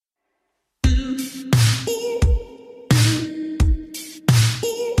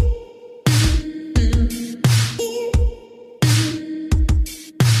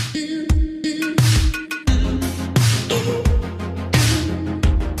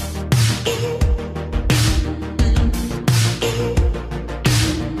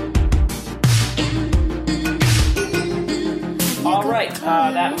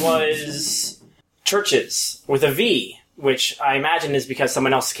That was Churches with a V, which I imagine is because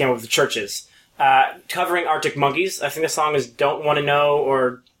someone else came up with the Churches. Covering Arctic Monkeys. I think the song is Don't Want to Know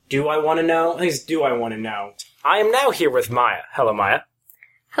or Do I Want to Know? I think it's Do I Want to Know. I am now here with Maya. Hello, Maya.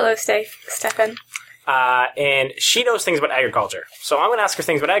 Hello, Stefan. And she knows things about agriculture. So I'm going to ask her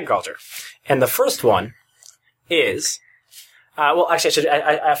things about agriculture. And the first one is... I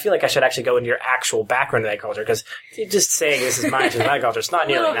feel like I should actually go into your actual background in agriculture, because just saying this is my interest in agriculture, it's not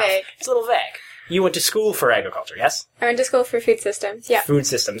nearly enough. Vague. It's a little vague. You went to school for agriculture, yes? I went to school for food systems, yeah. Food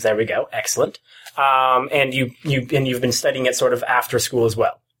systems, there we go. Excellent. And you've been studying it sort of after school as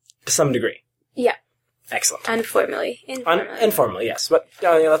well, to some degree. Yeah. Excellent. Informally. Informally, yes. But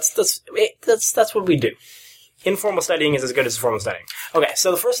that's what we do. Informal studying is as good as formal studying. Okay,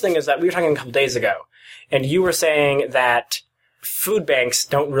 so the first thing is that we were talking a couple days ago, and you were saying that food banks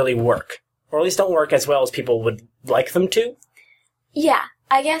don't really work, or at least don't work as well as people would like them to. Yeah,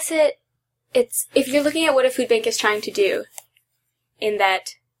 I guess it's if you're looking at what a food bank is trying to do, in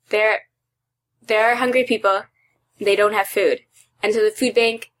that there are hungry people, they don't have food, and so the food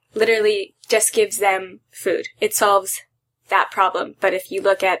bank literally just gives them food. It solves that problem. But if you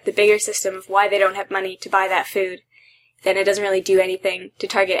look at the bigger system of why they don't have money to buy that food, then it doesn't really do anything to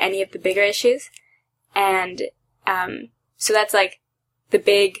target any of the bigger issues. And so that's like the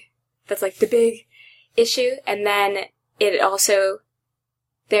big issue. And then it also,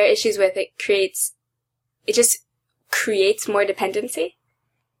 there are issues with it just creates more dependency.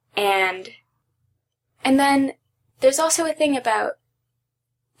 And then there's also a thing about,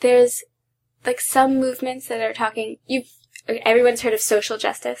 there's like some movements that are talking, everyone's heard of social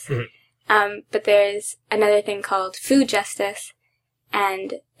justice. Mm-hmm. But there's another thing called food justice.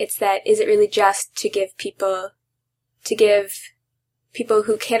 And it's that, is it really just to give people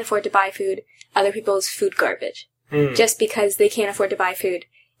who can't afford to buy food other people's food garbage? Just because they can't afford to buy food,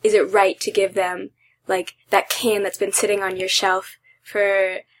 is it right to give them, like, that can that's been sitting on your shelf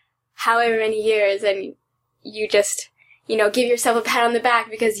for however many years, and you just, give yourself a pat on the back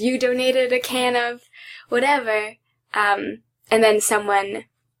because you donated a can of whatever, and then someone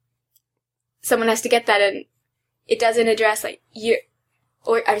has to get that, and it doesn't address, like,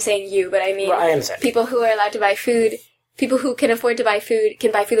 or I'm saying you, but I mean, well, I understand. People who are allowed to buy food, people who can afford to buy food,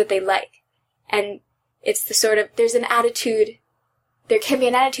 can buy food that they like. And it's the sort of, there can be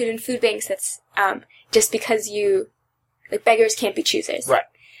an attitude in food banks that's, just because beggars can't be choosers. Right.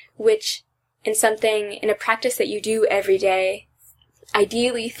 Which, in a practice that you do every day,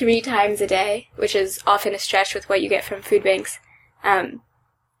 ideally 3 times a day, which is often a stretch with what you get from food banks,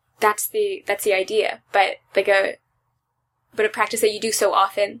 that's the idea. But a practice that you do so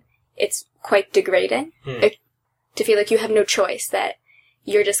often, it's quite degrading. To feel like you have no choice, that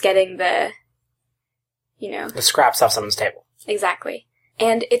you're just getting the scraps off someone's table. Exactly.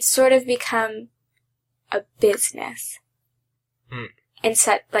 And it's sort of become a business. And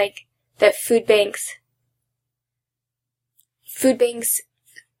set, like, that food banks,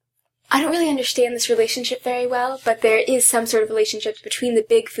 I don't really understand this relationship very well, but there is some sort of relationship between the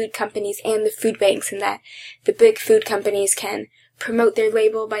big food companies and the food banks, in that the big food companies can promote their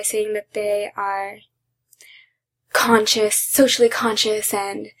label by saying that they are socially conscious,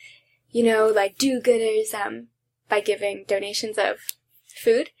 and, do-gooders, by giving donations of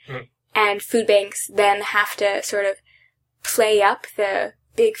food. And food banks then have to sort of play up the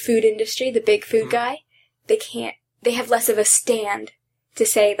big food industry, the big food guy. They have less of a stand to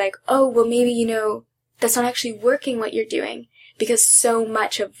say, like, oh, well, maybe, that's not actually working what you're doing, because so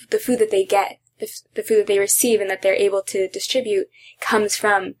much of the food that they get, the food that they receive and that they're able to distribute, comes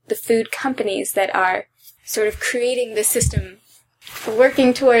from the food companies that are sort of creating the system,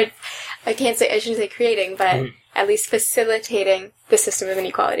 working toward, I shouldn't say creating, but at least facilitating the system of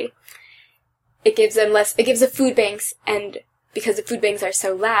inequality. It gives the food banks, and because the food banks are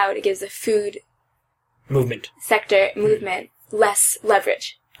so loud, it gives the food sector movement less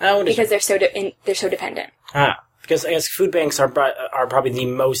leverage, because they're so dependent. Because I guess food banks are probably the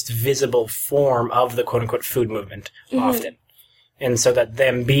most visible form of the quote-unquote food movement, often. And so that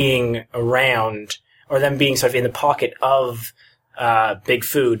them being around, or them being sort of in the pocket of big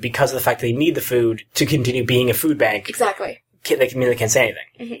food, because of the fact that they need the food to continue being a food bank. Exactly. They can't say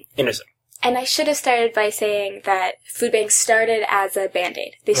anything. Interesting. And I should have started by saying that food banks started as a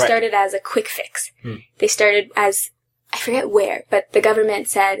Band-Aid. They started as a quick fix. They started as, I forget where, but the government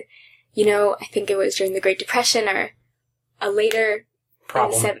said, I think it was during the Great Depression or a later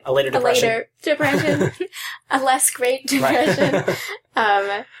problem, a later depression, a less Great Depression,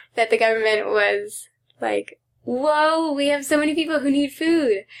 that the government was like, whoa, we have so many people who need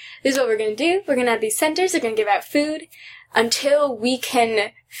food. This is what we're going to do. We're going to have these centers. They're going to give out food until we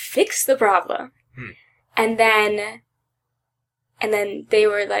can fix the problem. And then they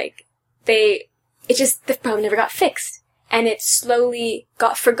were like, the problem never got fixed. And it slowly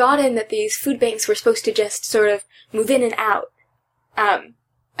got forgotten that these food banks were supposed to just sort of move in and out,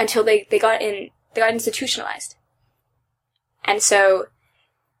 until they got institutionalized. And so,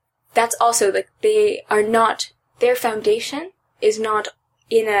 that's also, like, their foundation is not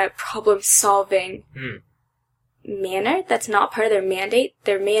in a problem-solving manner. That's not part of their mandate.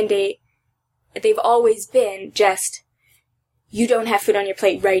 Their mandate, they've always been just, you don't have food on your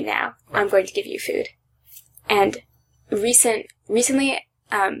plate right now. I'm going to give you food. And recently,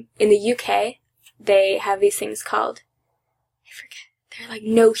 in the UK, they have these things called, I forget, they're like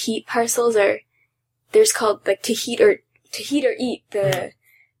no heat parcels, or there's called like to heat or eat the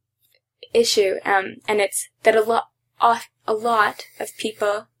issue. And it's that a lot of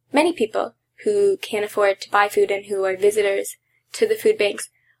people, many people who can't afford to buy food and who are visitors to the food banks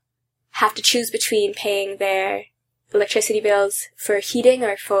have to choose between paying their electricity bills for heating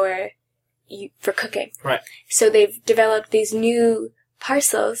or for cooking. Right. So they've developed these new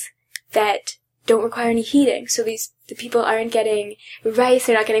parcels that don't require any heating. So the people aren't getting rice,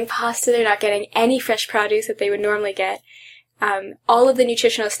 they're not getting pasta, they're not getting any fresh produce that they would normally get. All of the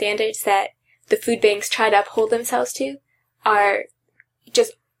nutritional standards that the food banks try to uphold themselves to are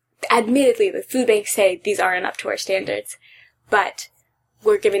just, admittedly, the food banks say these aren't up to our standards, but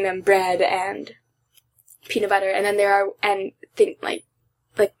we're giving them bread and peanut butter, and then there are, and things like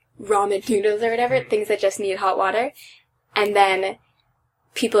ramen noodles or whatever, things that just need hot water. And then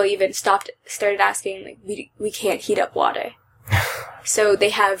people even started asking, like, we can't heat up water. So they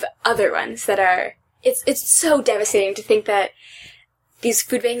have other ones that are, it's so devastating to think that these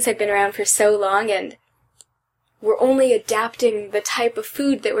food banks have been around for so long and we're only adapting the type of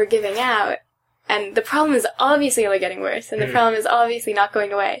food that we're giving out. And the problem is obviously only getting worse, and the problem is obviously not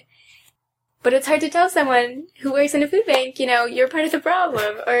going away. But it's hard to tell someone who works in a food bank, you're part of the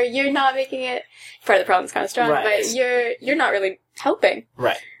problem, or you're not making it, part of the problem is kind of strong, right. But you're not really helping.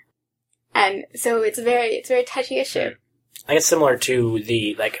 Right. And so it's a very touchy issue. I guess similar to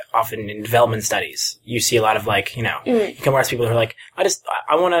often in development studies, you see a lot of you come across people who are like,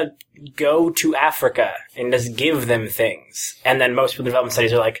 I want to go to Africa and just give them things. And then most people in development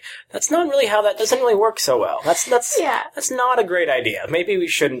studies are like, that's not really how that doesn't really work so well. That's not a great idea. Maybe we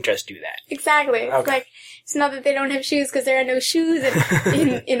shouldn't just do that. Exactly. Okay. It's like, it's not that they don't have shoes because there are no shoes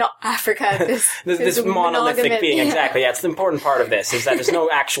in Africa. This monolithic being, yeah. Exactly. Yeah, it's the important part of this, is that there's no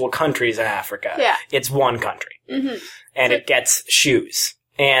actual countries in Africa. Yeah. It's one country. Mm-hmm. And it gets shoes.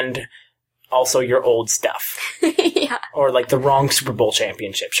 And also your old stuff. Yeah. Or the wrong Super Bowl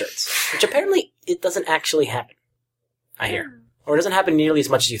championship shirts. Which apparently it doesn't actually happen. I hear. Or it doesn't happen nearly as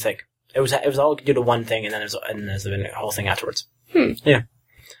much as you think. It was all due to one thing, and then there's been a whole thing afterwards. Yeah.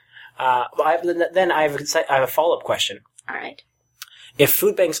 I have a follow-up question. All right. If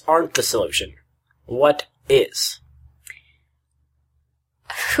food banks aren't the solution, what is?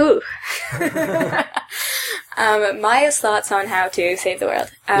 Whew. Maya's thoughts on how to save the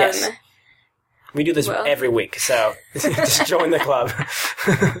world. Yes. We do this every week, so just join the club.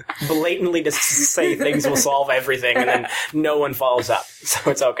 Blatantly just say things will solve everything, and then no one follows up,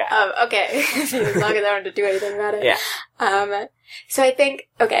 so it's okay. Okay. As long as I don't have to do anything about it. Yeah. So I think,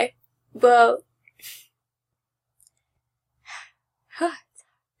 okay, well,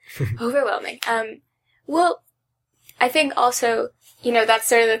 overwhelming. Well, I think also, that's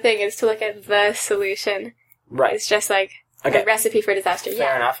sort of the thing, is to look at the solution. Right. It's just like a recipe for disaster.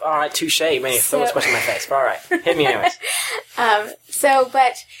 Fair enough. All right, touche. Man, you throw this question in my face. But all right, hit me anyways.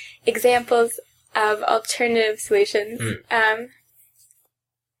 But examples of alternative solutions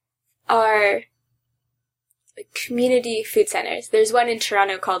are community food centers. There's one in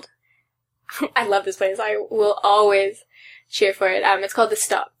Toronto called, I love this place, I will always cheer for it. It's called The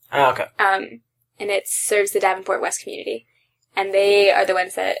Stop. Oh, okay. And it serves the Davenport West community. And they are the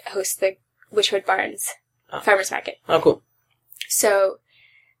ones that host the Witchwood Barns Farmers Market. Oh, cool. So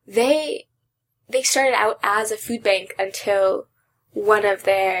they started out as a food bank until one of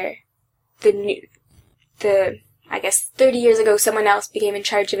I guess 30 years ago, someone else became in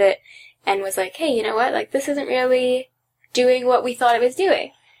charge of it and was like, hey, you know what? This isn't really doing what we thought it was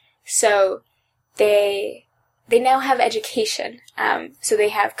doing. So they now have education. So they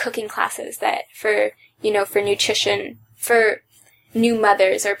have cooking classes that for nutrition, for new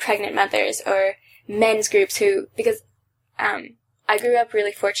mothers or pregnant mothers or men's groups because I grew up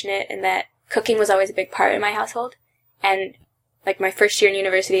really fortunate in that cooking was always a big part of my household. And my first year in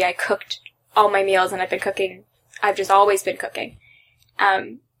university, I cooked all my meals, and I've just always been cooking.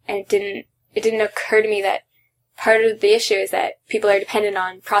 And it didn't occur to me that part of the issue is that people are dependent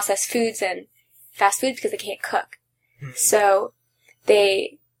on processed foods and fast foods because they can't cook. So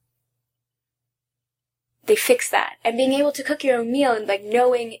they fix that. And being able to cook your own meal and like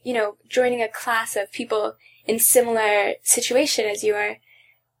knowing, you know, joining a class of people in similar situation as you are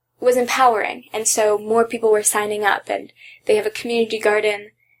was empowering. And so more people were signing up, and they have a community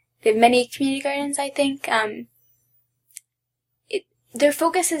garden. They have many community gardens, I think. Their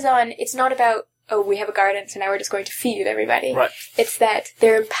focus is on, it's not about, oh, we have a garden, so now we're just going to feed everybody. Right. It's that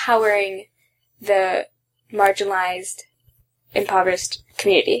they're empowering the marginalized, impoverished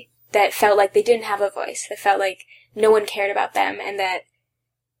community that felt like they didn't have a voice, that felt like no one cared about them, and that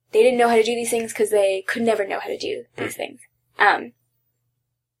they didn't know how to do these things because they could never know how to do these things. And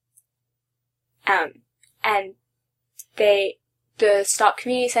the Stop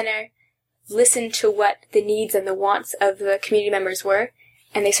Community Center listened to what the needs and the wants of the community members were,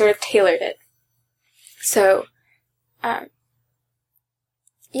 and they sort of tailored it. So, so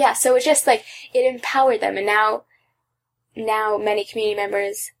it's just like, it empowered them, and now many community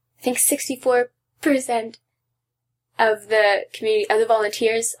members, I think 64% of the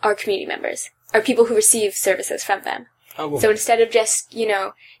volunteers are community members, are people who receive services from them. Oh, cool. So instead of just, you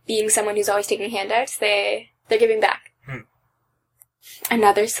know, being someone who's always taking handouts, they're giving back.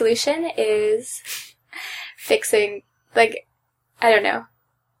 Another solution is fixing, like, I don't know,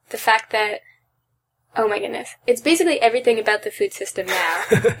 the fact that, oh my goodness, it's basically everything about the food system now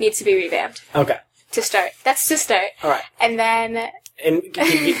needs to be revamped. Okay. To start. That's to start. All right. And then... And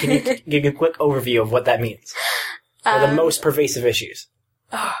can you give a quick overview of what that means? Or the most pervasive issues?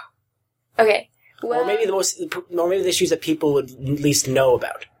 Oh. Okay. Well, or maybe the issues that people would least know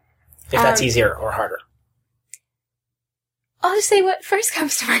about, if that's easier or harder. I'll just say what first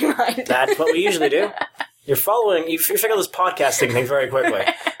comes to my mind. That's what we usually do. You figure out this podcasting thing very quickly.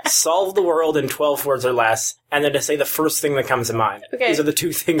 Solve the world in 12 words or less, and then to say the first thing that comes to mind. Okay. These are the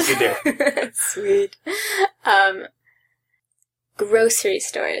two things you do. Sweet. Grocery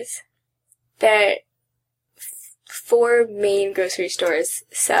stores. There 4 main grocery stores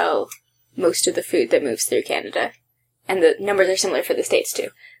sell most of the food that moves through Canada. And the numbers are similar for the States too.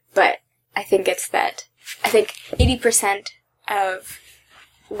 But I think 80% of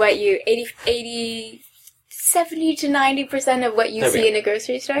what 70 to 90% of what you see in a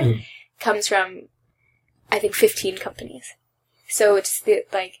grocery store comes from, I think, 15 companies. So it's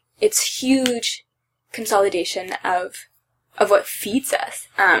huge consolidation of what feeds us.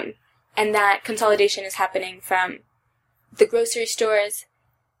 And that consolidation is happening from the grocery stores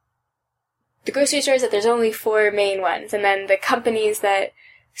that there's only 4 main ones, and then the companies that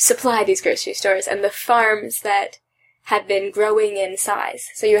supply these grocery stores, and the farms that have been growing in size.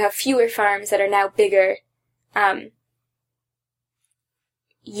 So you have fewer farms that are now bigger, that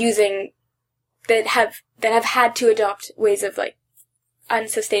have had to adopt ways of like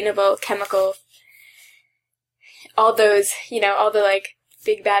unsustainable chemical, all those, all the like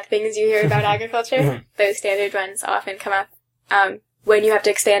big bad things you hear about agriculture. Those standard ones often come up when you have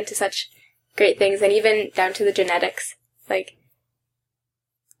to expand to such great things, and even down to the genetics. Like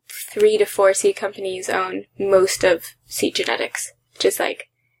 3 to 4 seed companies own most of seed genetics, which is like,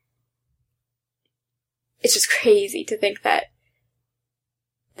 it's just crazy to think that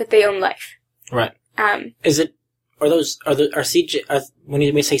they own life. Right. When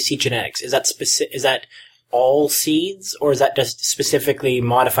we say seed genetics, is that all seeds, or is that just specifically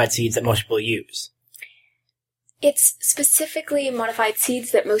modified seeds that most people use? It's specifically modified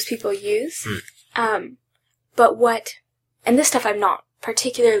seeds that most people use. But and this stuff I'm not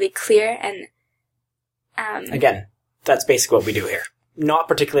particularly clear, and again, that's basically what we do here. Not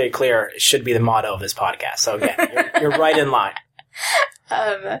particularly clear should be the motto of this podcast. So again, you're right in line.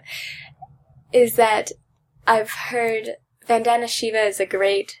 Is that I've heard Vandana Shiva is a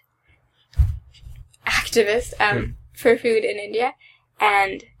great activist for food in India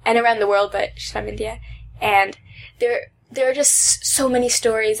and around the world, but she's from India. And there are just so many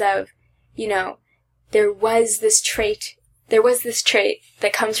stories of, there was this trait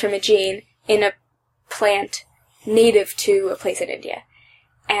that comes from a gene in a plant native to a place in India.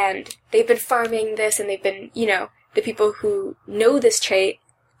 And they've been farming this, and they've been, the people who know this trait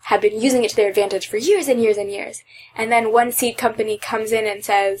have been using it to their advantage for years and years and years. And then one seed company comes in and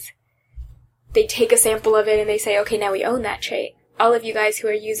says, they take a sample of it and they say, okay, now we own that trait. All of you guys who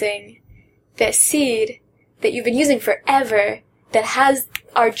are using this seed that you've been using forever that has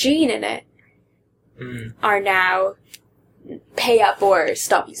our gene in it are now pay up or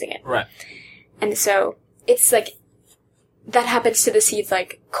stop using it. Right. And so it's like that happens to the seeds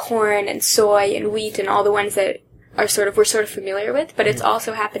like corn and soy and wheat and all the ones that are we're sort of familiar with, but it's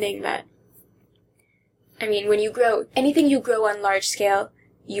also happening that I mean, when you grow, anything you grow on large scale,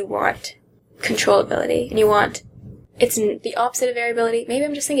 you want controllability. And you want, it's the opposite of variability. Maybe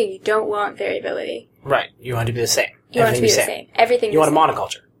I'm just thinking you don't want variability. Right. You want it to be the same. You want it to be the same. Everything. You want a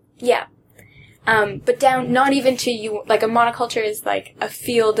monoculture. Yeah. But down, not even to you, like a monoculture is like a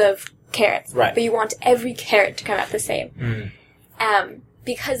field of carrots. Right. But you want every carrot to come out the same.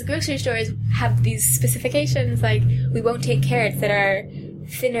 Because grocery stores have these specifications, like, we won't take carrots that are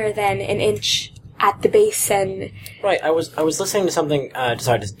thinner than an inch at the base and... Right, I was listening to something,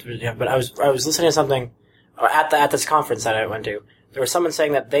 but I was listening to something, or at this conference that I went to. There was someone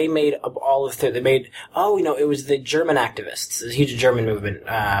saying that they made it was the German activists, this huge German movement,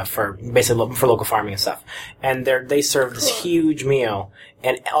 for local farming and stuff. And they served this huge meal,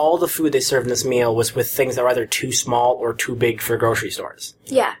 and all the food they served in this meal was with things that were either too small or too big for grocery stores.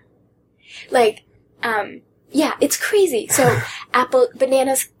 Yeah. Like, yeah, it's crazy. So,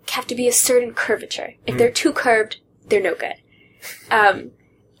 bananas have to be a certain curvature. If they're too curved, they're no good.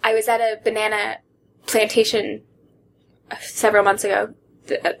 I was at a banana plantation several months ago,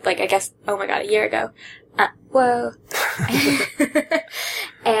 a year ago. Whoa.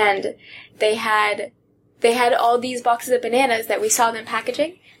 And they had all these boxes of bananas that we saw them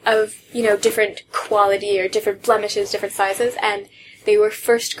packaging of, different quality or different blemishes, different sizes, and they were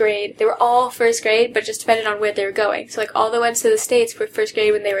first grade. They were all first grade, but just depended on where they were going. So, all the ones to the States were first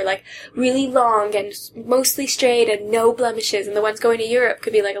grade when they were, really long and mostly straight and no blemishes. And the ones going to Europe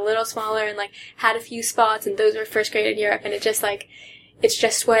could be, a little smaller and, had a few spots, and those were first grade in Europe. And it just, it's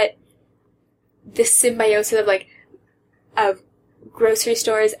just what this symbiosis of grocery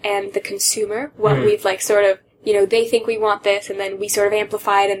stores and the consumer, what we've, they think we want this, and then we sort of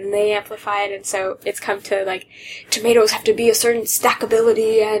amplify it, and then they amplify it, and so it's come to, tomatoes have to be a certain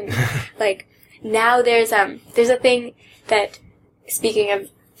stackability, and, now there's a thing that, speaking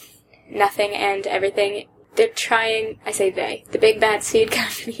of nothing and everything, they're trying, I say they, the big bad seed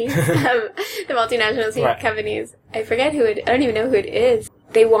companies, the multinational seed companies, I don't even know who it is.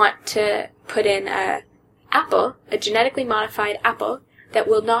 They want to put in a genetically modified apple, that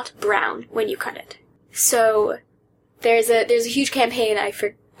will not brown when you cut it. So, there's a huge campaign, I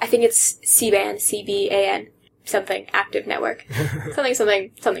think it's CBAN, C-B-A-N, something, Active Network,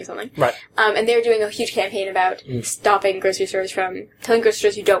 something. Right. And they're doing a huge campaign about stopping grocery stores from, telling grocery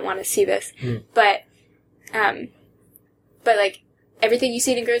stores you don't want to see this. But everything you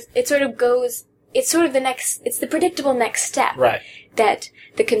see in grocery, it's the predictable next step. Right. That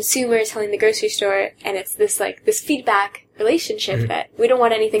the consumer is telling the grocery store, and it's this feedback relationship that we don't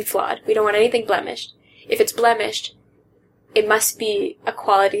want anything flawed, we don't want anything blemished. If it's blemished, it must be a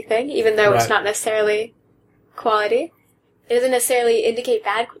quality thing, even though it's not necessarily quality. It doesn't necessarily indicate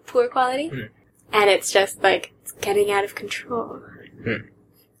poor quality. And it's just, it's getting out of control.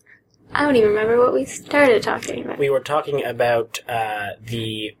 I don't even remember what we started talking about. We were talking about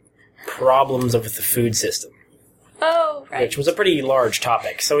the problems of the food system. Oh, right. Which was a pretty large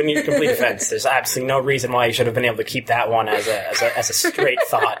topic. So in your complete defense, there's absolutely no reason why you should have been able to keep that one as a straight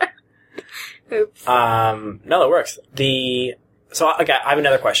thought. Oops. No, that works. I have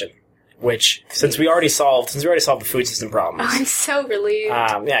another question. Which, since we already solved the food system problems. Oh, I'm so relieved.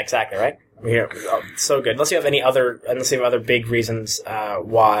 Yeah, exactly, right? So good. Unless you have other big reasons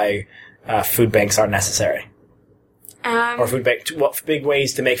why food banks aren't necessary. Or big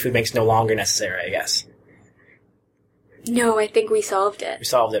ways to make food banks no longer necessary, I guess. No, I think we solved it. We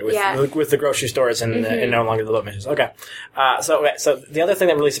solved it with the grocery stores and no longer the blemishes. Okay. So the other thing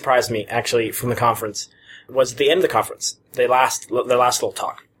that really surprised me, actually, from the conference was at the end of the conference, their last little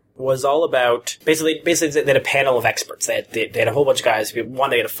talk was all about basically they had a panel of experts. They had a whole bunch of guys. One,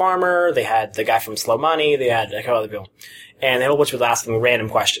 they had a farmer. They had the guy from Slow Money. They had a couple other people, and they had a whole bunch of people asking random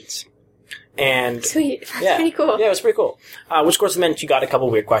questions. And sweet, that's pretty cool. Yeah, it was pretty cool. Which of course meant you got a couple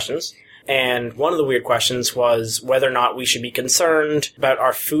of weird questions. And one of the weird questions was whether or not we should be concerned about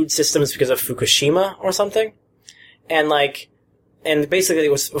our food systems because of Fukushima or something. And basically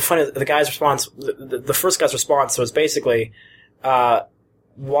it was funny, the guy's response, the first guy's response was basically,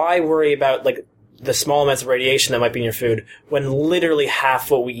 why worry about, the small amounts of radiation that might be in your food when literally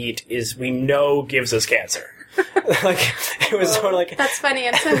half what we eat is we know gives us cancer. It was sort of that's funny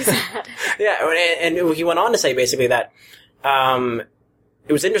and so sad. Yeah, and he went on to say basically that,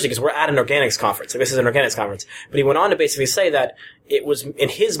 it was interesting because we're at an organics conference. This is an organics conference. But he went on to basically say that it was, in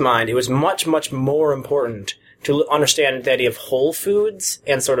his mind, it was much, much more important to understand the idea of whole foods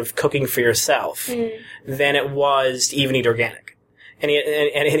and sort of cooking for yourself than it was to even eat organic. And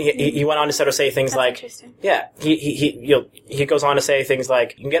he went on to sort of say things That's interesting. yeah, he goes on to say things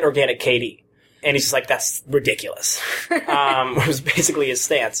like, you can get organic KD. And he's just like, that's ridiculous. Was basically his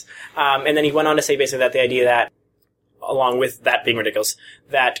stance. And then he went on to say basically that the idea that, along with that being ridiculous,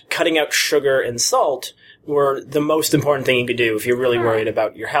 that cutting out sugar and salt were the most important thing you could do if you're really worried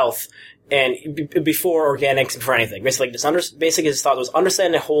about your health. And before organics, before anything. Basically, basically his thought was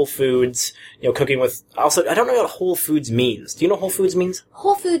understand the whole foods, cooking with, also, I don't know what whole foods means. Do you know what whole foods means?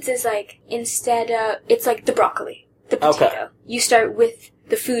 Whole foods is like, it's like the broccoli, the potato. Okay. You start with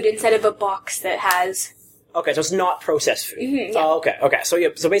the food instead of a box that has... Okay, so it's not processed food. Mm-hmm, yeah. Oh, okay.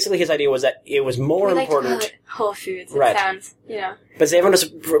 So basically his idea was that it was more important... Like Whole Foods, right. It sounds, But everyone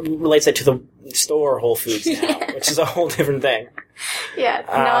just relates it to the store Whole Foods now, which is a whole different thing. Yeah,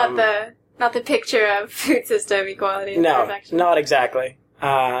 not the picture of food system equality. No, not exactly.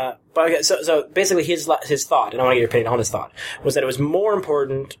 But okay, so basically his thought, and I want to get your opinion on his thought, was that it was more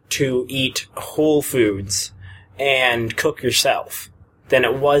important to eat whole foods and cook yourself than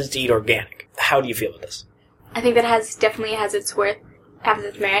it was to eat organic. How do you feel about this? I think that definitely has its worth, has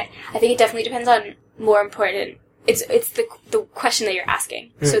its merit. I think it definitely depends on more important. It's the question that you're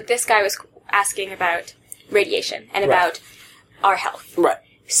asking. So this guy was asking about radiation and about our health. Right.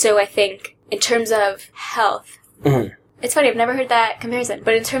 So I think in terms of health, it's funny, I've never heard that comparison,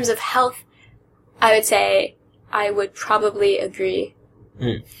 but in terms of health, I would say I would probably agree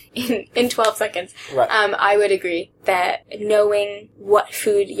in 12 seconds. Right. I would agree that knowing what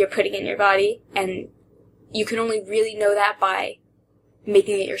food you're putting in your body, and you can only really know that by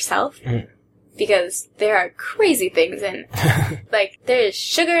making it yourself, because there are crazy things in, like, there is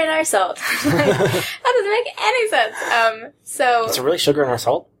sugar in our salt. That doesn't make any sense. So... Is there really sugar in our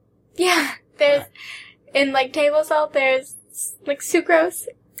salt? Yeah, there's, in, like, table salt, there's, like, sucrose.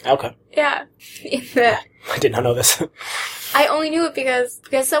 Okay. Yeah. I did not know this. I only knew it because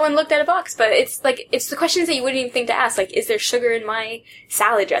someone looked at a box, but it's the questions that you wouldn't even think to ask, like, is there sugar in my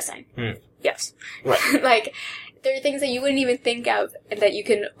salad dressing? Yes. Right. Like, there are things that you wouldn't even think of, and that you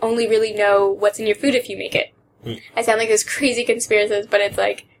can only really know what's in your food if you make it. I sound like this crazy conspiracist, but it's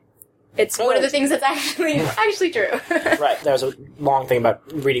like, it's one of the things that's actually true. Right. There was a long thing about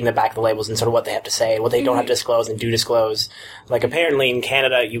reading the back of the labels and sort of what they have to say, what they don't have to disclose and do disclose. Like, apparently in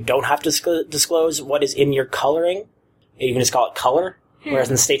Canada, you don't have to disclose what is in your coloring. You can just call it color. Whereas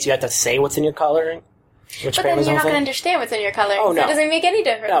in the States, you have to say what's in your coloring. But then you're not going to understand what's in your coloring. Oh, no. So it doesn't make any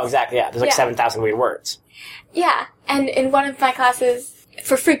difference. No, exactly, yeah. There's like 7,000 weird words. Yeah. And in one of my classes,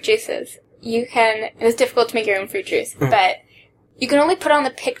 for fruit juices, you can, and it's difficult to make your own fruit juice, but you can only put on the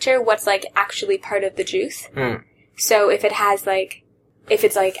picture what's, like, actually part of the juice. So if it has, like, if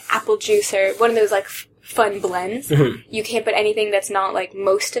it's, like, apple juice or one of those, like, fun blends, you can't put anything that's not, like,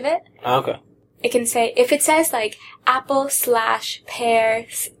 most of it. Okay. It can say, if it says, like, apple / pear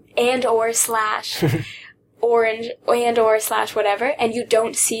and or / orange and or / whatever, and you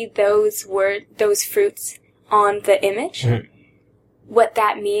don't see those fruits on the image, what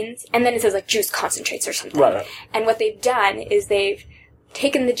that means, and then it says, like, juice concentrates or something. Right. And what they've done is they've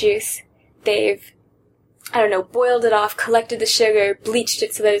taken the juice, they've, I don't know, boiled it off, collected the sugar, bleached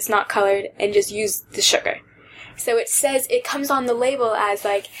it so that it's not colored, and just used the sugar. So it says, it comes on the label as,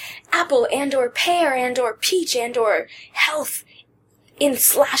 like, apple and or pear and or peach and or health in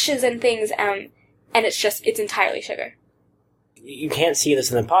slashes and things, and it's entirely sugar. You can't see this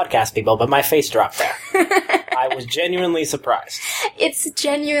in the podcast, people, but my face dropped there. I was genuinely surprised. It's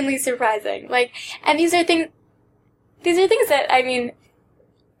genuinely surprising. Like, and these are things that, I mean,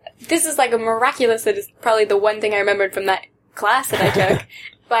 this is like a miraculous, that is probably the one thing I remembered from that class that I took.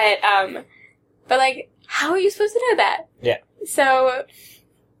 But like, how are you supposed to know that? Yeah. So,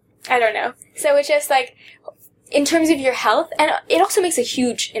 I don't know. So it's just like, in terms of your health, and it also makes a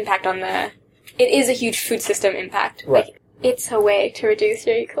huge impact it is a huge food system impact. Right. Like, it's a way to reduce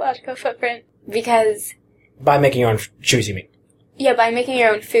your ecological footprint, because... By making your own juice, you mean? Yeah, by making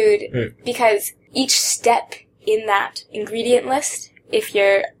your own food, because each step in that ingredient list, if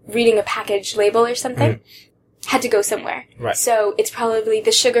you're reading a package label or something, had to go somewhere. Right. So it's probably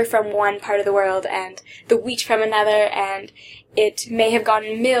the sugar from one part of the world and the wheat from another, and it may have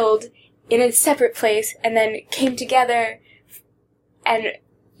gotten milled in a separate place and then came together, and,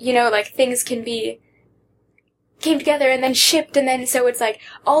 you know, like, things came together and then shipped, and then so it's like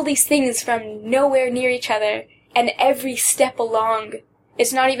all these things from nowhere near each other, and every step along,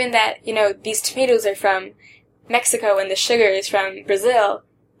 it's not even that, you know, these tomatoes are from Mexico and the sugar is from Brazil,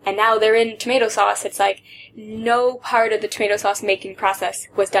 and now they're in tomato sauce. It's like no part of the tomato sauce making process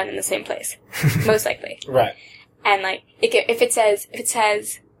was done in the same place, most likely. Right. And like, if it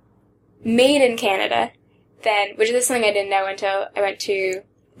says made in Canada, then, which is something I didn't know until I went to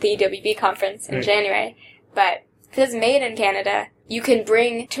the EWB conference in January, but if it says made in Canada, you can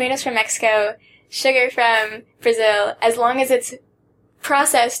bring tomatoes from Mexico sugar from Brazil, as long as it's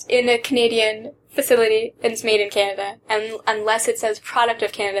processed in a Canadian facility and it's made in Canada. And unless it says product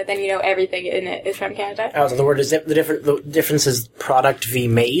of Canada, then you know everything in it is from Canada. Oh, so the word is the difference is product v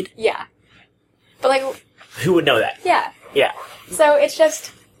made? Yeah. But like... Who would know that? Yeah. Yeah. So it's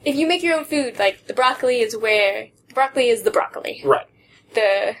just, if you make your own food, like, the broccoli is the broccoli. Right.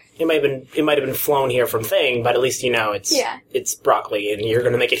 It might have been flown here from thing, but at least you know it's broccoli, and you're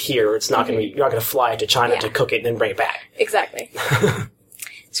going to make it here. It's not going to be, you're not going to fly to China to cook it and then bring it back. Exactly.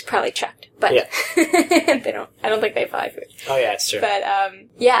 It's probably trucked, but I don't think they fly food. Oh yeah, it's true. But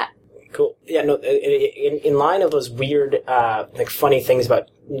yeah. Cool. Yeah, no. In line of those weird, like funny things about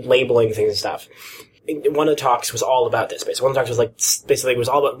labeling things and stuff. One of the talks was all about this. Basically, one of the talks was like basically it was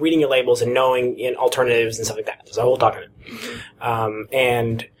all about reading your labels and knowing alternatives and stuff like that. There's a whole talk on it. Mm-hmm.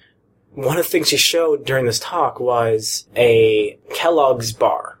 And one of the things she showed during this talk was a Kellogg's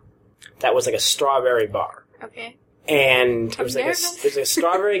bar that was like a strawberry bar. Okay. And it was like a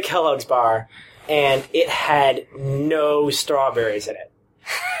strawberry Kellogg's bar, and it had no strawberries in it.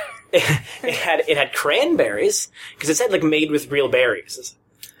 It had cranberries because it said like made with real berries.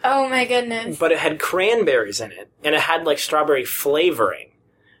 Oh my goodness. But it had cranberries in it, and it had like strawberry flavoring.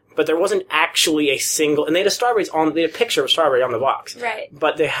 But there wasn't actually a single, and they had they had a picture of strawberry on the box. Right.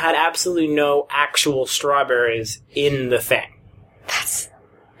 But they had absolutely no actual strawberries in the thing.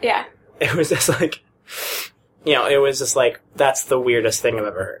 Yeah. It was just like, it was just like, that's the weirdest thing I've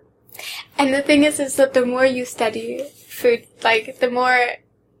ever heard. And the thing is that the more you study food, like, the more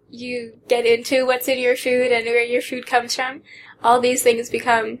you get into what's in your food and where your food comes from, all these things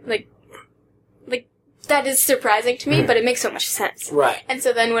become, like, that is surprising to me, but it makes so much sense. Right. And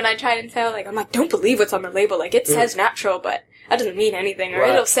so then when I try to tell, like, I'm like, don't believe what's on the label. Like, it says natural, but that doesn't mean anything. Or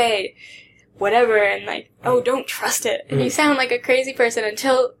it'll say whatever, and like, oh, don't trust it. And you sound like a crazy person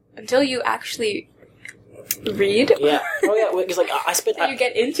until you actually read. Yeah. Oh, yeah. Because, like, you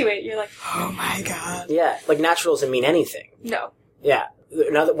get into it, you're like, oh my god. Yeah. Like, natural doesn't mean anything. No. Yeah.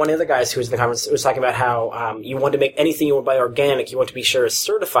 One of the other guys who was in the conference was talking about how you want to make anything you want to buy organic, you want to be sure is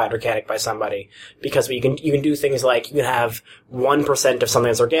certified organic by somebody, because you can do things like you can have 1% of something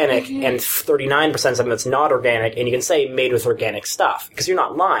that's organic and 39% of something that's not organic, and you can say made with organic stuff because you're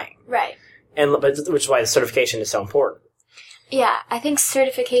not lying. Right. Which is why the certification is so important. Yeah, I think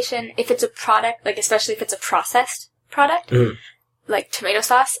certification, if it's a product, like especially if it's a processed product, like tomato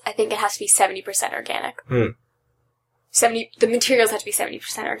sauce, I think it has to be 70% organic. The materials have to be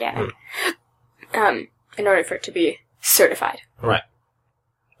 70% organic, in order for it to be certified. Right.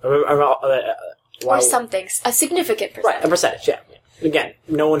 Or something, a significant percentage. Right, a percentage, yeah. Again,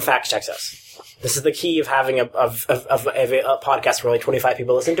 no one fact checks us. This is the key of having a podcast where only 25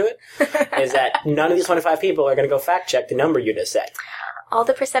 people listen to it, is that none of these 25 people are going to go fact check the number you just said. All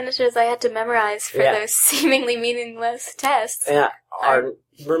the percentages I had to memorize for those seemingly meaningless tests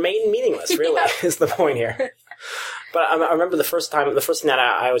remain meaningless, really, is the point here. But I remember the first thing that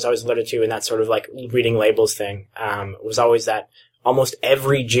I was always alerted to in that sort of like reading labels thing was always that almost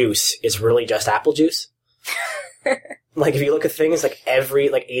every juice is really just apple juice. Like if you look at things like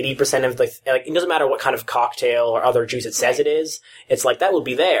 80% of like it doesn't matter what kind of cocktail or other juice it says it is, it's like that will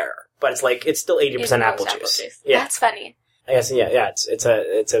be there, but it's like it's still 80% apple juice. Yeah, that's funny. I guess it's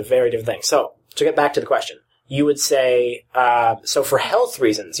a very different thing. So to get back to the question. You would say, so for health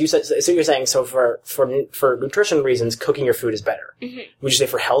reasons, you're saying, so for nutrition reasons, cooking your food is better. Mm-hmm. Would you say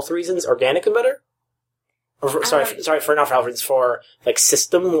for health reasons, organic is better? Or for not for health reasons, for like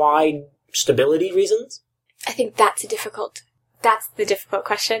system-wide stability reasons? I think that's the difficult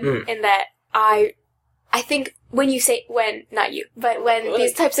question, in that I think when these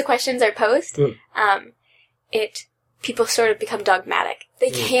types of questions are posed, people sort of become dogmatic. They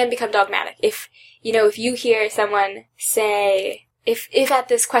can become dogmatic. If you hear someone say, if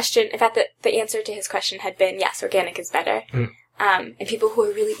the answer to his question had been, yes, organic is better, and people who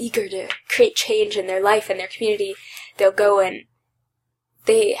are really eager to create change in their life and their community, they'll go and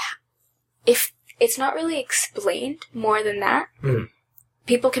if it's not really explained more than that,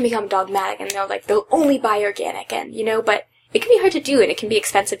 people can become dogmatic and they'll only buy organic and, but it can be hard to do and it can be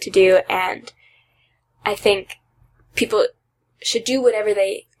expensive to do, and I think people should do whatever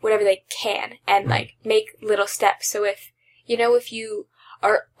they can and like make little steps. So if you know that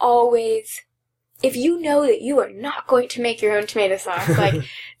you are not going to make your own tomato sauce, like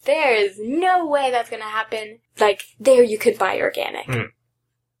there is no way that's going to happen. Like there you could buy organic.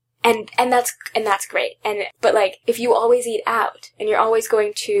 And that's great. But like if you always eat out and you're always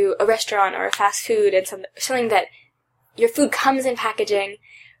going to a restaurant or a fast food and something that your food comes in packaging,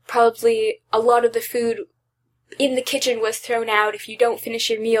 probably a lot of the food in the kitchen was thrown out. If you don't finish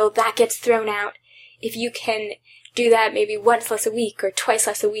your meal, that gets thrown out. If you can do that maybe once less a week or twice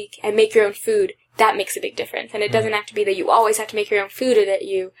less a week and make your own food, that makes a big difference. And it doesn't have to be that you always have to make your own food or that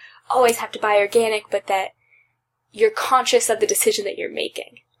you always have to buy organic, but that you're conscious of the decision that you're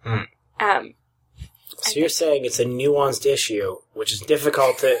making. So you're saying it's a nuanced issue, which is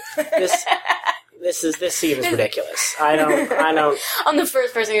difficult to... This seems ridiculous. I don't... I'm the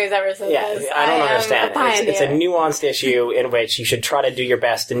first person who's ever said this. I don't understand. It's a nuanced issue in which you should try to do your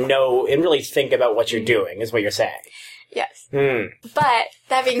best and know and really think about what you're doing, is what you're saying. Yes. But,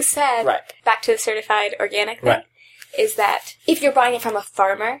 that being said, back to the certified organic thing, is that if you're buying it from a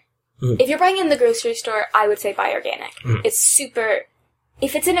farmer, if you're buying it in the grocery store, I would say buy organic. It's super...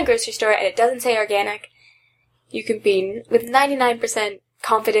 If it's in a grocery store and it doesn't say organic, you can be with 99%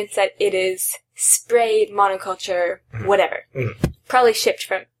 confidence that it is sprayed, monoculture, whatever. Probably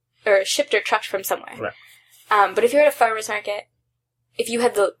shipped or trucked from somewhere. But if you're at a farmer's market, if you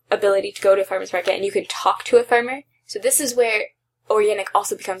have the ability to go to a farmer's market and you can talk to a farmer, so this is where organic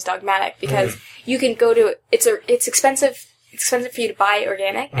also becomes dogmatic, because you can go to, it's expensive for you to buy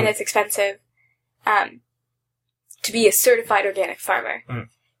organic, and it's expensive, to be a certified organic farmer.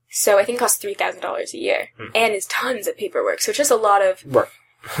 So I think it costs $3,000 a year, and is tons of paperwork. So it's just a lot of work.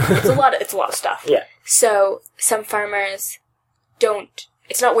 it's a lot of stuff. Yeah. So some farmers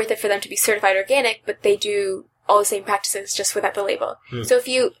it's not worth it for them to be certified organic, but they do all the same practices just without the label.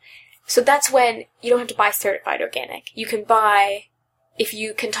 So that's when you don't have to buy certified organic. You can buy, if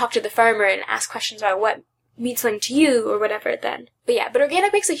you can talk to the farmer and ask questions about what means something to you or whatever, then. But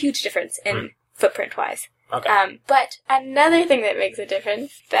organic makes a huge difference in footprint-wise. Okay. But another thing that makes a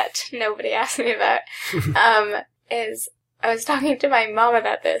difference that nobody asked me about, is I was talking to my mom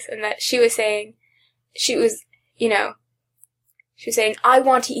about this, and that she was saying, I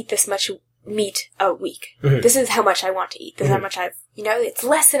want to eat this much meat a week. This is how much I want to eat. This is how much it's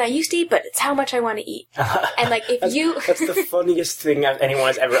less than I used to eat, but it's how much I want to eat. And if you... That's the funniest thing anyone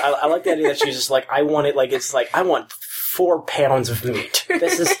has ever... I like the idea that she's just like, I want it, I want 4 pounds of meat.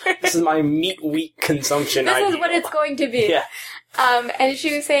 This is my meat week consumption This ideal. is what it's going to be. Yeah. And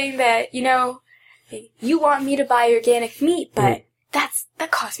she was saying that, you want me to buy organic meat, but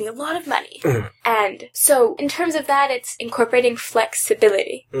that costs me a lot of money. And so, in terms of that, it's incorporating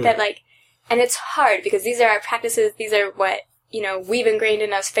flexibility. That, and it's hard, because these are our practices, these are what, we've ingrained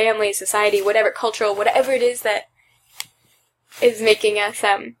in us, family, society, whatever, cultural, whatever it is that is making us,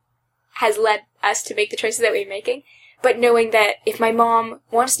 has led us to make the choices that we're making. But knowing that if my mom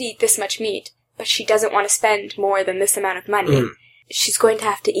wants to eat this much meat, but she doesn't want to spend more than this amount of money, she's going to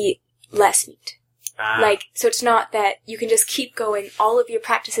have to eat less meat. So it's not that you can just keep going, all of your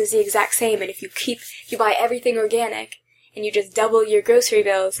practices the exact same, and if you buy everything organic, and you just double your grocery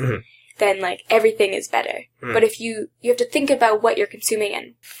bills, then, everything is better. But if you have to think about what you're consuming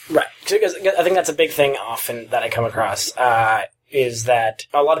in. Right. Because I think that's a big thing often that I come across, is that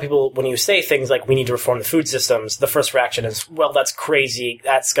a lot of people, when you say things like, we need to reform the food systems, the first reaction is, well, that's crazy,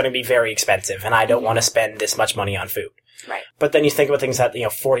 that's going to be very expensive, and I don't want to spend this much money on food. Right. But then you think about things that,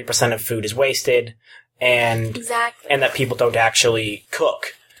 40% of food is wasted, and that people don't actually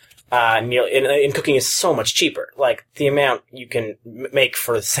cook. And cooking is so much cheaper. The amount you can make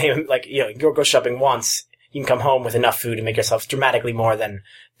for the same, you go shopping once, you can come home with enough food to make yourself dramatically more than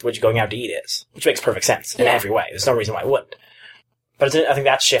what you're going out to eat is. Which makes perfect sense in every way. There's no reason why it wouldn't. But I think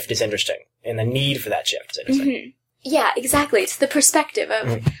that shift is interesting, and the need for that shift is interesting. Yeah, exactly. It's the perspective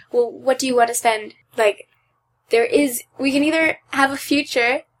of, well, what do you want to spend? We can either have a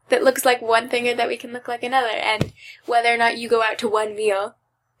future that looks like one thing or that we can look like another, and whether or not you go out to one meal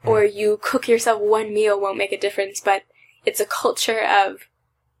or you cook yourself one meal won't make a difference, but it's a culture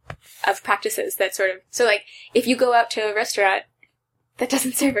of practices that sort of... So, if you go out to a restaurant that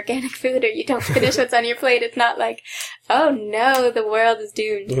doesn't serve organic food or you don't finish what's on your plate, it's not like, oh no, the world is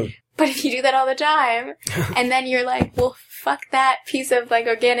doomed. But if you do that all the time, and then you're like, well, fuck that piece of,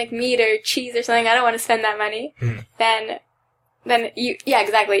 organic meat or cheese or something, I don't want to spend that money, then you... Yeah,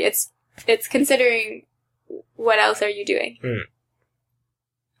 exactly. It's considering what else are you doing.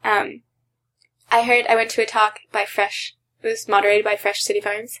 I went to a talk by Fresh. It was moderated by Fresh City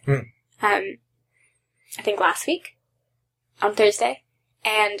Farms. I think last week, on Thursday.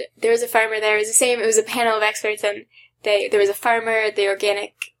 And there was a farmer there. It was a panel of experts, and there was a farmer, the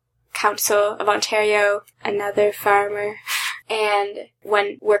Organic Council of Ontario, another farmer, and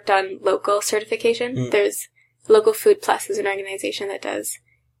one worked on local certification. There's Local Food Plus is an organization that does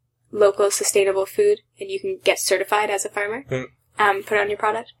local sustainable food, and you can get certified as a farmer, put on your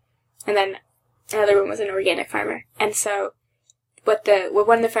product. And then another one was an organic farmer. And so what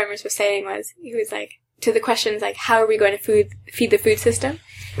one of the farmers was saying was, he was like, to the questions like, how are we going to feed the food system?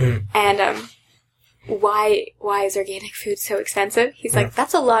 And why is organic food so expensive? He's like,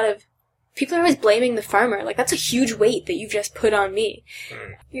 that's a lot of... People are always blaming the farmer. Like, that's a huge weight that you've just put on me.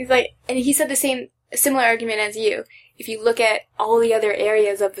 He's like... And he said a similar argument as you. If you look at all the other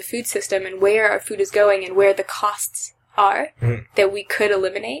areas of the food system and where our food is going and where the costs are that we could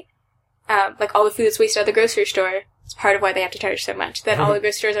eliminate, like all the food that's wasted at the grocery store, it's part of why they have to charge so much. That all the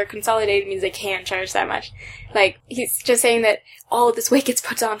grocery stores are consolidated means they can charge that much. Like, he's just saying that all of this weight gets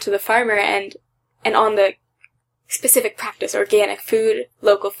put onto the farmer and on the specific practice, organic food,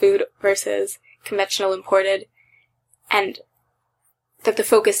 local food versus conventional imported, and that the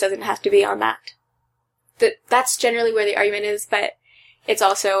focus doesn't have to be on that. That's generally where the argument is, but it's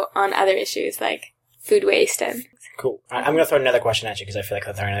also on other issues like food waste and... Cool. I'm going to throw another question at you because I feel like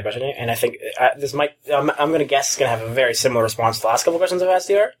I'm throwing another question at you, and I think this might... I'm going to guess it's going to have a very similar response to the last couple of questions I've asked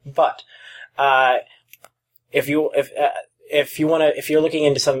you, but if you're looking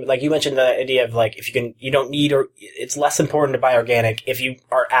into some, like you mentioned the idea of like, you don't need, or it's less important to buy organic if you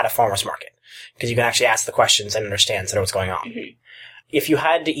are at a farmer's market, because you can actually ask the questions and understand sort of what's going on. Mm-hmm. If you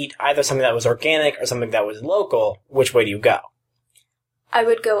had to eat either something that was organic or something that was local, which way do you go? I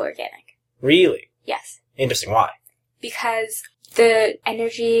would go organic. Really? Yes. Interesting. Why? Because the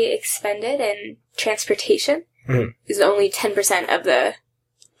energy expended in transportation is only 10% of the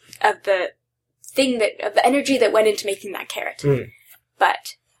energy that went into making that carrot.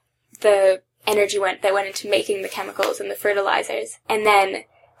 But the energy that went into making the chemicals and the fertilizers, and then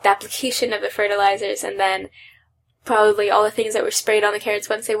the application of the fertilizers, and then probably all the things that were sprayed on the carrots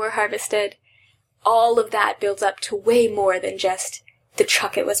once they were harvested, all of that builds up to way more than just the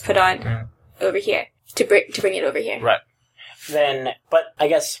truck it was put on over here to bring it over here. Right. But I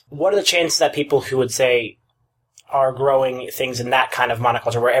guess, what are the chances that people who would say are growing things in that kind of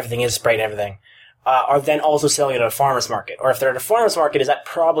monoculture where everything is sprayed and everything, are then also selling it at a farmer's market? Or if they're at a farmer's market, is that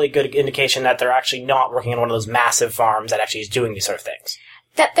probably a good indication that they're actually not working on one of those massive farms that actually is doing these sort of things?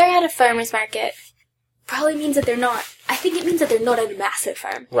 That they're at a farmer's market probably means that they're not... I think it means that they're not at a massive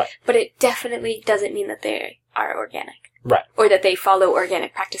farm. Right. But it definitely doesn't mean that they are organic. Right. Or that they follow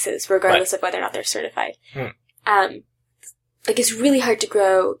organic practices, regardless of whether or not they're certified. Like, it's really hard to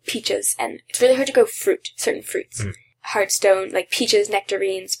grow peaches, and it's really hard to grow certain fruits. Hardstone, like peaches,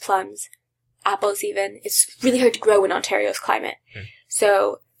 nectarines, plums, apples even. It's really hard to grow in Ontario's climate.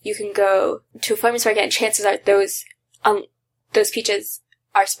 So you can go to a farmer's market, and chances are those peaches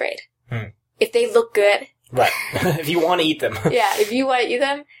are sprayed. If they look good. Right. If you want to eat them. Yeah, if you want to eat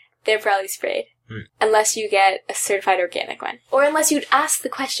them, they're probably sprayed. Unless you get a certified organic one. Or unless you'd ask the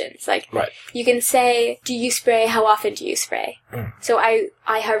questions. Like, you can say, do you spray? How often do you spray? So I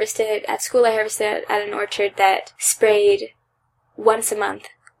harvested, at school I harvested at an orchard that sprayed once a month,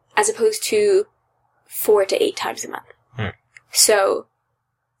 as opposed to 4 to 8 times a month. So,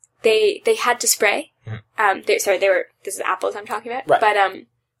 they had to spray. This is apples I'm talking about. But,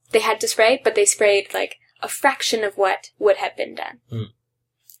 they had to spray, but they sprayed, like, a fraction of what would have been done.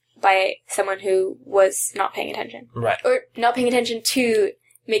 By someone who was not paying attention. Right. Or not paying attention to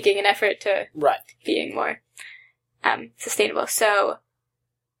making an effort to being more sustainable. So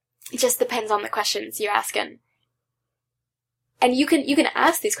it just depends on the questions you ask, and you can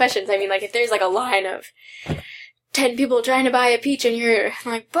ask these questions. I mean, like, if there's like a line of 10 people trying to buy a peach and you're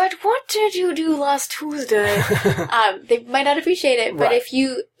like, but what did you do last Tuesday? They might not appreciate it, but if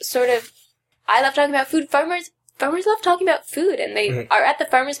you I love talking about food. Farmers love talking about food, and they are at the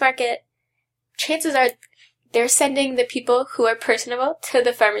farmer's market. Chances are they're sending the people who are personable to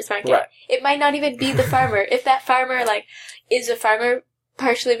the farmer's market. It might not even be the farmer. If that farmer, like, is a farmer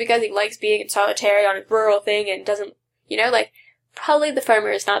partially because he likes being in solitary on a rural thing and doesn't, probably the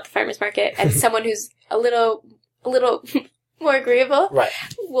farmer is not at the farmer's market, and someone who's a little more agreeable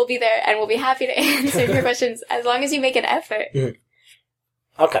will be there and will be happy to answer your questions as long as you make an effort.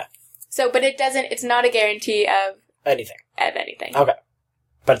 Okay. So, but it's not a guarantee of anything. Okay.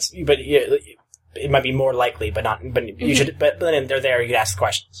 But it might be more likely, but not, you should, but then they're there, you can ask the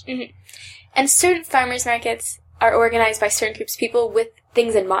questions. And certain farmers markets are organized by certain groups of people with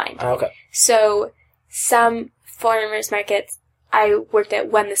things in mind. Okay. So, some farmers markets I worked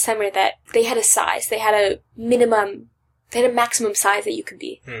at one this summer that they had a size, they had a maximum size that you could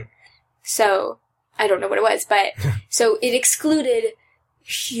be. So, I don't know what it was, but, so it excluded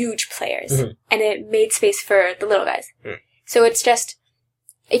huge players, and it made space for the little guys. So it's just,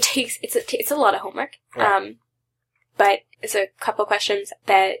 it's a lot of homework, but it's a couple questions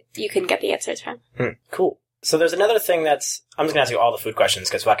that you can get the answers from. Cool. So there's another thing I'm just going to ask you all the food questions,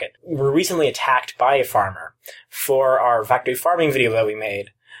 because fuck it. We were recently attacked by a farmer for our factory farming video that we made,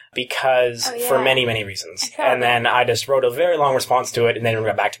 because for many, many reasons. And then I just wrote a very long response to it, and they never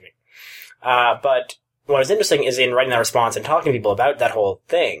got back to me. But what was interesting is in writing that response and talking to people about that whole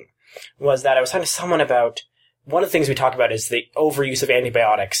thing was that I was talking to someone about one of the things we talk about is the overuse of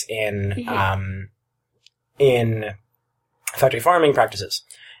antibiotics in factory farming practices.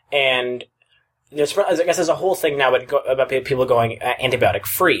 And I guess there's a whole thing now about people going antibiotic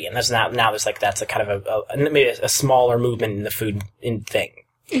free, and there's that's a kind of maybe a smaller movement in the food thing.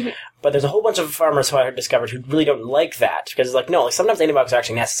 Mm-hmm. But there's a whole bunch of farmers who I discovered who really don't like that because sometimes antibiotics are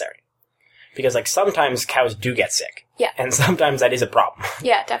actually necessary because sometimes cows do get sick, and sometimes that is a problem.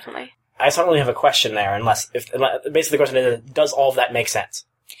 Yeah, definitely. I just don't really have a question there, basically the question is, does all of that make sense?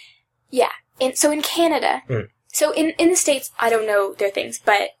 Yeah, so in Canada, so in the States, I don't know their things,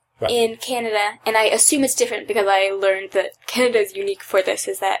 but in Canada, and I assume it's different because I learned that Canada is unique for this,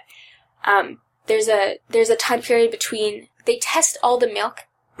 is that there's a time period between they test all the milk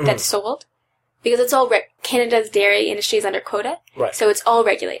that's sold because it's all Canada's dairy industry is under quota, so it's all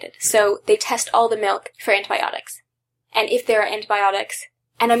regulated. So they test all the milk for antibiotics, and if there are antibiotics,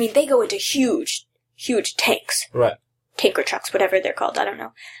 and I mean they go into huge tanks, tanker trucks, whatever they're called, I don't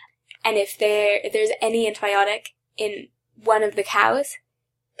know. And if there's any antibiotic in one of the cows,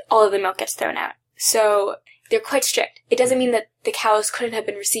 all of the milk gets thrown out. So they're quite strict. It doesn't mean that the cows couldn't have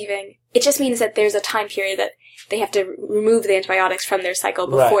been receiving. It just means that there's a time period that they have to remove the antibiotics from their cycle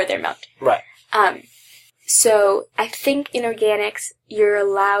before they're milked. Right. So I think in organics, you're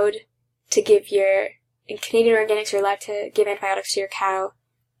allowed to in Canadian organics, you're allowed to give antibiotics to your cow,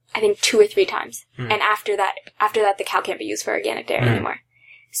 I think 2 or 3 times. And after that, the cow can't be used for organic dairy anymore.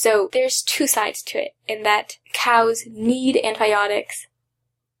 So there's 2 sides to it, in that cows need antibiotics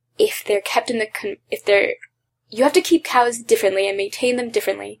if they're kept you have to keep cows differently and maintain them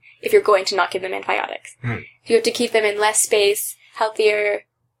differently if you're going to not give them antibiotics. You have to keep them in less space, healthier.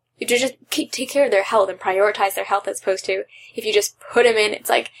 You have to just take care of their health and prioritize their health as opposed to if you just put them in, it's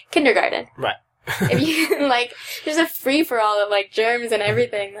like kindergarten. Right. If you, there's a free-for-all of, germs and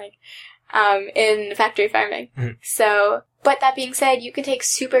everything, in factory farming. So, but that being said, you can take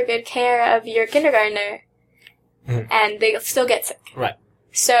super good care of your kindergartner and they'll still get sick. Right.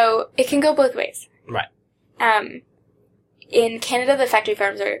 So, it can go both ways. Right. In Canada, there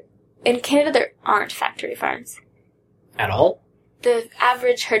aren't factory farms. At all? The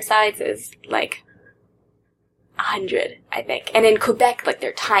average herd size is, 100, I think. And in Quebec,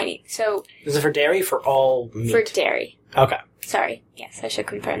 they're tiny. So. Is it for dairy for all meat? For dairy. Okay. Sorry. Yes, I should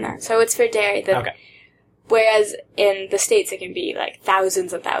confirm that. So it's for dairy. Okay. Whereas in the States, it can be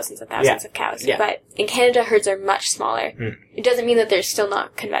thousands and thousands and thousands of cows. Yeah. But in Canada, herds are much smaller. It doesn't mean that they're still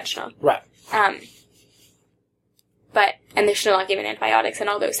not conventional. Right. And they're still not given antibiotics and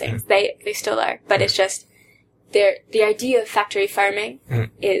all those things. They still are. But it's just, the idea of factory farming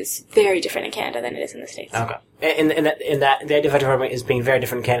is very different in Canada than it is in the States. Okay. And that the idea of factory farming is being very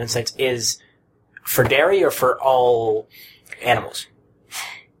different in Canada and the States is for dairy or for all animals?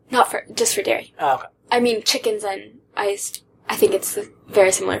 Just for dairy. Oh, okay. I mean, chickens and I think it's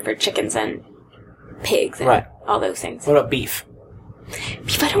very similar for chickens and pigs and all those things. What about beef?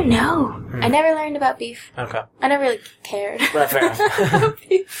 Beef, I don't know. I never learned about beef. Okay. I never really cared. Right, fair enough.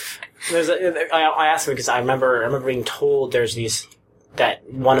 I asked him because I remember being told there's a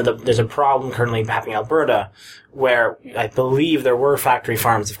problem currently happening in Alberta where I believe there were factory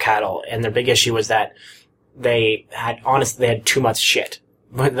farms of cattle, and their big issue was that they had too much shit.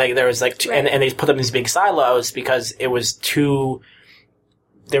 But there was and they put them in these big silos because there was too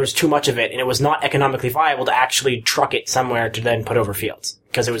much of it, and it was not economically viable to actually truck it somewhere to then put over fields.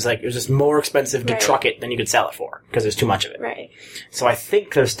 Because it was just more expensive to truck it than you could sell it for, because there's too much of it. Right. So I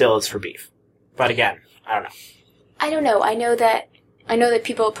think there still is for beef. But again, I don't know. I don't know. I know that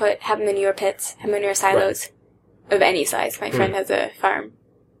people have manure pits, have manure silos of any size. My friend has a farm.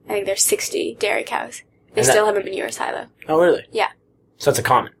 I think there's 60 dairy cows. They still have a manure silo. Oh, really? Yeah. So it's a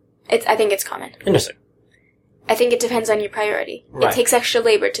common. I think it's common. Interesting. I think it depends on your priority. Right. It takes extra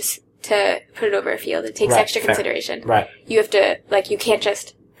labor to put it over a field. It takes extra consideration. Right. You have to, you can't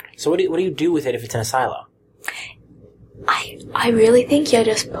just... So what do you do with it if it's in a silo? I really think you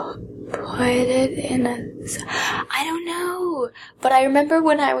just put it in a... I don't know. But I remember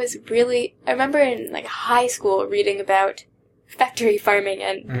in high school reading about factory farming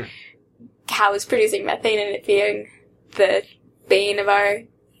and cows producing methane and it being the bane of our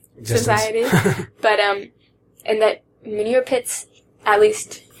society. But, and that manure pits, at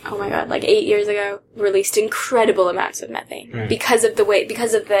least, 8 years ago, released incredible amounts of methane because of the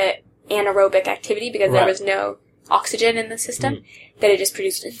anaerobic activity, because there was no oxygen in the system, that it just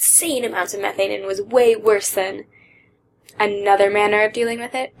produced insane amounts of methane and was way worse than another manner of dealing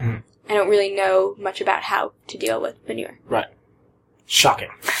with it. Mm. I don't really know much about how to deal with manure. Right. Shocking.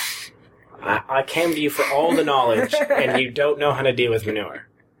 I came to you for all the knowledge, and you don't know how to deal with manure.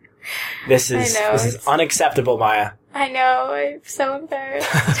 This is unacceptable, Maya. I know. I'm so embarrassed.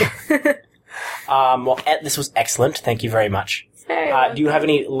 Well, this was excellent. Thank you very much. Do you have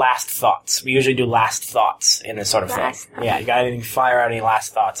any last thoughts? We usually do last thoughts in this sort of thing. Yeah, you got anything? Fire out any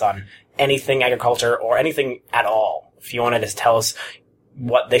last thoughts on anything agriculture or anything at all? If you want to just tell us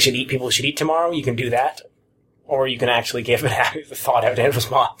what they should eat, people should eat tomorrow, you can do that. Or you can actually give it a thought-out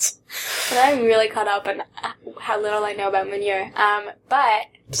response. But I'm really caught up on how little I know about manure. But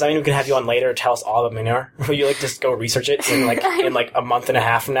does that mean we can have you on later to tell us all about manure? Will you just go research it in a month and a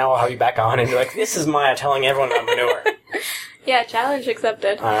half from now? I'll have you back on and be like, this is Maya telling everyone about manure. Yeah, challenge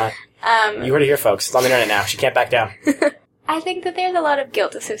accepted. You heard it here, folks. It's on the internet now. She can't back down. I think that there's a lot of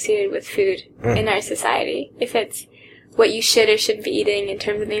guilt associated with food in our society. If it's what you should or shouldn't be eating in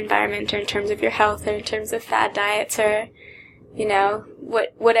terms of the environment or in terms of your health or in terms of fad diets or,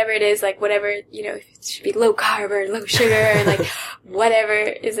 whatever it is, whatever, if it should be low carb or low sugar or whatever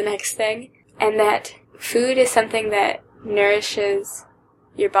is the next thing. And that food is something that nourishes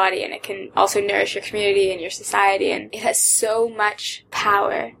your body and it can also nourish your community and your society, and it has so much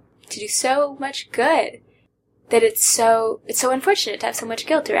power to do so much good that it's so unfortunate to have so much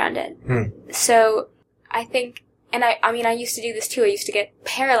guilt around it. So I think, and I used to do this too. I used to get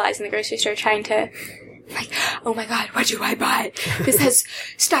paralyzed in the grocery store trying to, oh my God, what do I buy? This has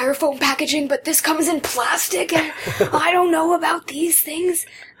styrofoam packaging, but this comes in plastic, and I don't know about these things.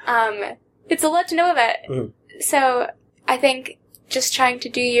 It's a lot to know about. So I think just trying to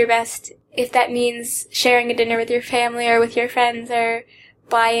do your best, if that means sharing a dinner with your family or with your friends or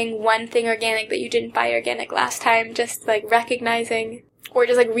buying one thing organic that you didn't buy organic last time, just recognizing, or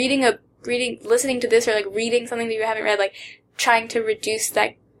just listening to this or reading something that you haven't read, trying to reduce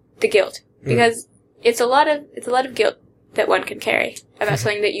the guilt, because it's a lot of guilt that one can carry about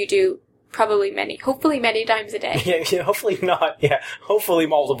something that you do hopefully many times a day. Yeah, hopefully not. Yeah, hopefully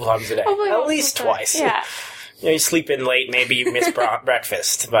multiple times a day. At least twice. Yeah. You sleep in late, maybe you miss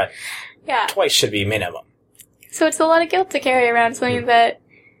breakfast, but twice should be minimum. So it's a lot of guilt to carry around something that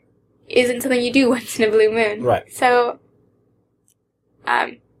isn't something you do once in a blue moon. Right. So,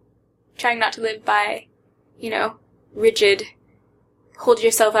 trying not to live by, rigid, hold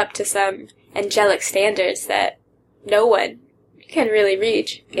yourself up to some angelic standards that no one can really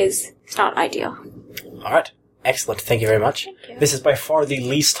reach it's not ideal. All right. Excellent. Thank you very much. Thank you. This is by far the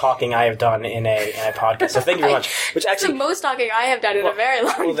least talking I have done in a podcast. So thank you very much. Which actually, it's the most talking I have done in a very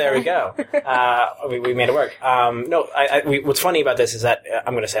long time. Well, there we go. We made it work. What's funny about this is that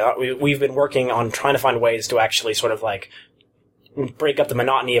I'm going to say we've been working on trying to find ways to actually sort of break up the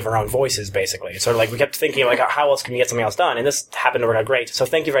monotony of our own voices, basically. So we kept thinking how else can we get something else done, and this happened to work out great. So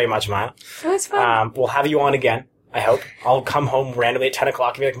thank you very much, Maya. It was fun. We'll have you on again. I hope. I'll come home randomly at 10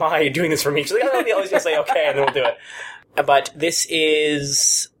 o'clock and be like, Maya, you're doing this for me. She's like, I always going to say okay, and then we'll do it. But this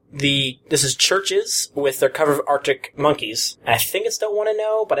is Churches with their cover of Arctic Monkeys. And I think it's Don't Want to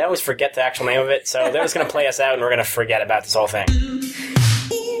Know, but I always forget the actual name of it. So they're just going to play us out and we're going to forget about this whole thing.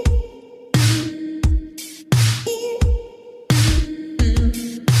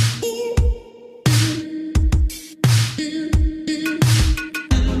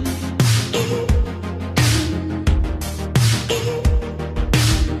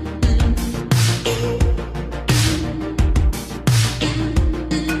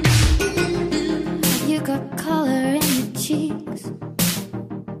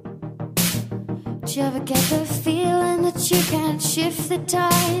 Do you ever get the feeling that you can't shift the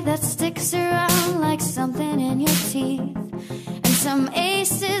tide that sticks around like something in your teeth and some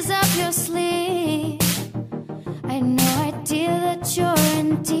aces up your sleeve? I had no idea that you're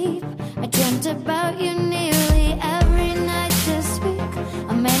in deep. I dreamt about you nearly every night this week.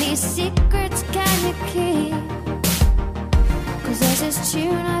 How many secrets can you keep? 'Cause there's this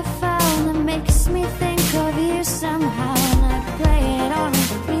tune I found that makes me think of you somehow, and I play it on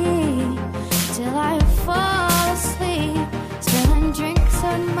repeat till I fall asleep, spilling drinks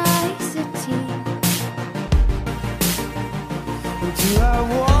on my city. Do I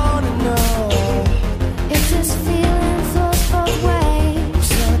wanna know if this feeling flows both ways?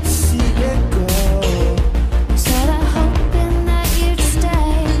 Start to see it go. Sorta hoping that you'd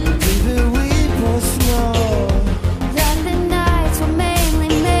stay. Baby, we both know that the nights were mainly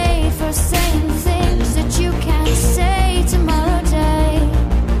made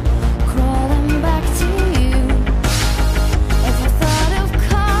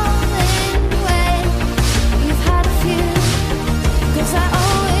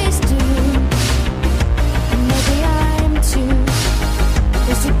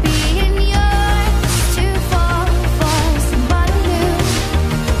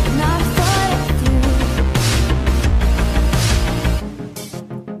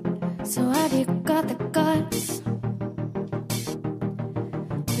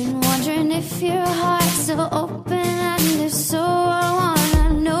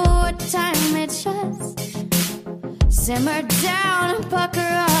simmer down and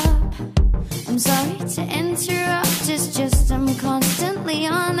pucker up. I'm sorry to interrupt, it's just I'm constantly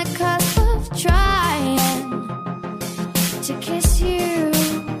on the cusp of trying to kiss you.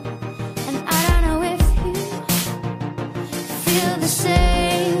 And I don't know if you feel the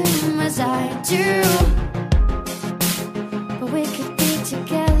same as I do, but we could be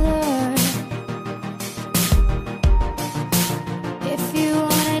together if you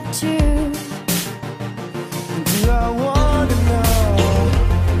wanted to.